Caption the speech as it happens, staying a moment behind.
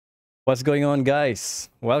What's going on, guys?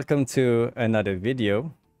 Welcome to another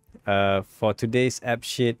video. For today's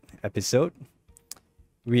AppSheet episode,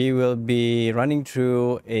 we will be running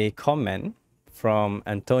through a comment from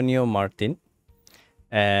Antonio Martin,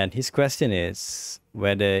 and his question is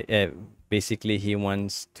whether basically he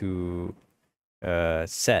wants to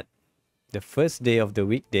set the first day of the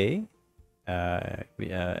weekday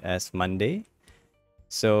as Monday.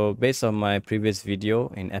 So based on my previous video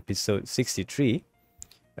in episode 63,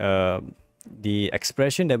 the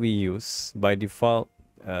expression that we use by default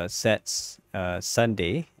sets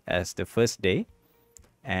Sunday as the first day,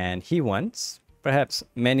 and he wants, perhaps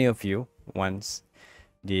many of you wants,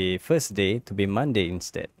 the first day to be Monday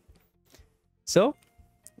instead. So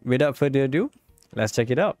without further ado, let's check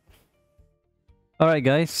it out. All right,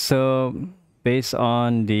 guys, so based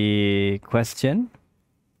on the question,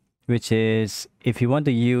 which is if you want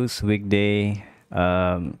to use weekday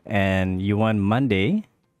and you want Monday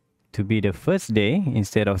to be the first day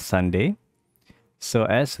instead of Sunday. So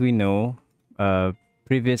as we know,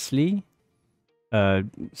 previously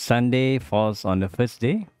Sunday falls on the first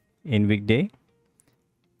day in weekday,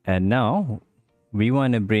 and now we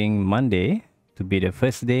want to bring Monday to be the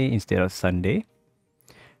first day instead of Sunday.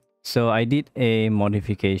 So I did a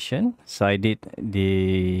modification. So I did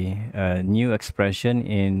the new expression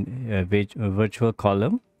in a virtual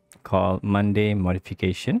column called Monday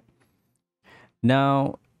modification.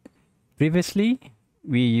 Now, previously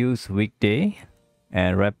we use weekday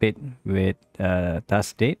and wrap it with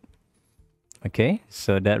task date. Okay,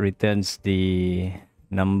 so that returns the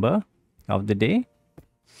number of the day.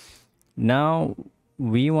 Now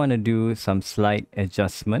we want to do some slight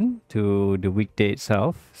adjustment to the weekday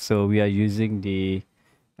itself. So we are using the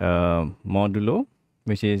modulo,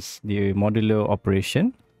 which is the modulo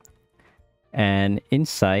operation, and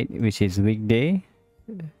inside, which is weekday,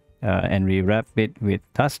 and we wrap it with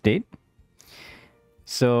task date.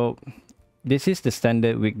 So this is the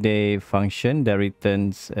standard weekday function that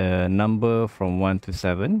returns a number from 1 to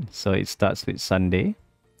 7. So it starts with Sunday.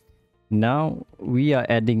 Now we are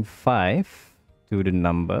adding 5 to the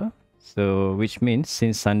number, so which means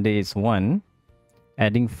since Sunday is 1,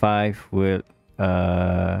 adding 5 will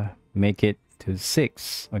make it to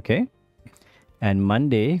 6. Okay, and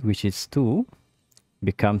Monday, which is 2,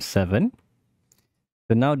 becomes 7.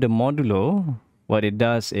 So now the modulo, what it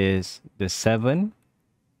does is the 7,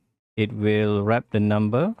 it will wrap the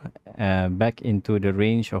number back into the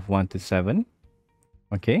range of 1 to 7.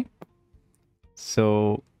 Okay,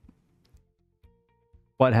 so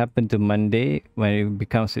what happened to Monday when it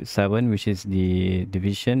becomes 7, which is the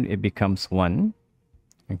division, it becomes 1.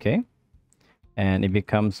 Okay, and it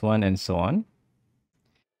becomes 1 and so on.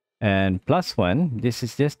 And plus 1, this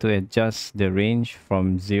is just to adjust the range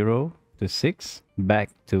from 0 to 6 back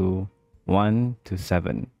to 1 to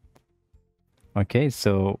 7. Okay,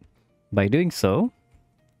 so by doing so,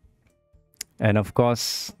 and of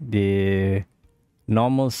course the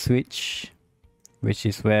normal switch, which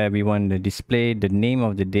is where we want to display the name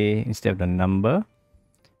of the day instead of the number,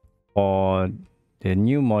 or the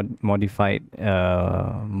new modified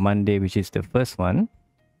Monday, which is the first one,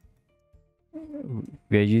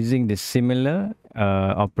 we are using the similar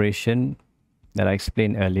operation that I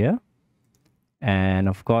explained earlier. And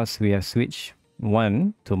of course we have switched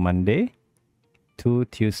 1 to Monday, 2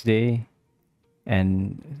 Tuesday,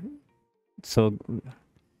 and so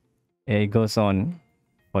it goes on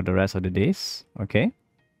for the rest of the days. Okay,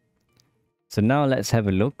 so now let's have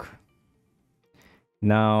a look.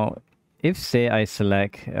 Now if say I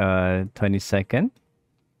select 22nd,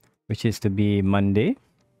 which is to be Monday,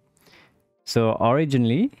 so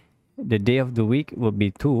originally the day of the week will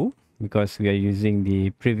be 2 because we are using the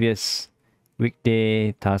previous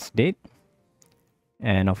weekday task date,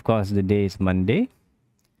 and of course the day is Monday.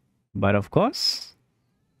 But of course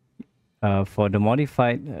for the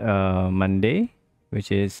modified Monday,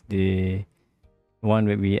 which is the one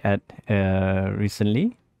that we add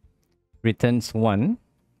recently, returns 1,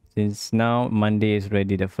 since now Monday is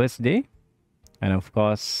already the first day, and of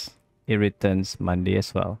course it returns Monday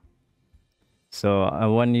as well. So I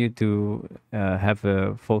want you to have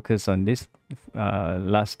a focus on this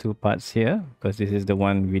last two parts here, because this is the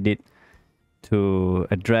one we did to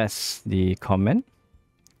address the comment,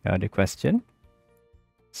 the question.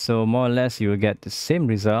 So more or less you will get the same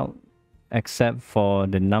result, except for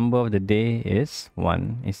the number of the day is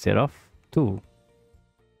 1 instead of 2.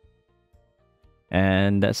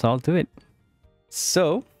 And that's all to it.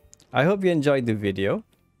 So I hope you enjoyed the video.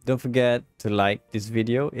 Don't forget to like this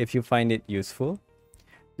video if you find it useful.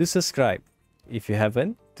 Do subscribe if you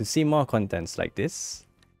haven't to see more contents like this.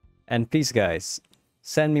 And please guys,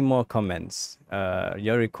 send me more comments,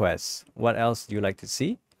 your requests, what else do you like to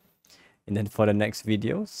see, and then for the next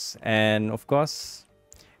videos. And of course,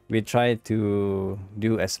 we try to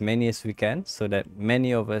do as many as we can so that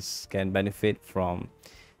many of us can benefit from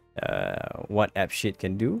what AppSheet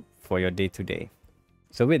can do for your day-to-day.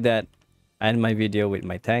 So with that, I end my video with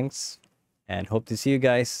my thanks and hope to see you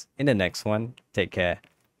guys in the next one. Take care.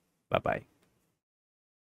 Bye-bye.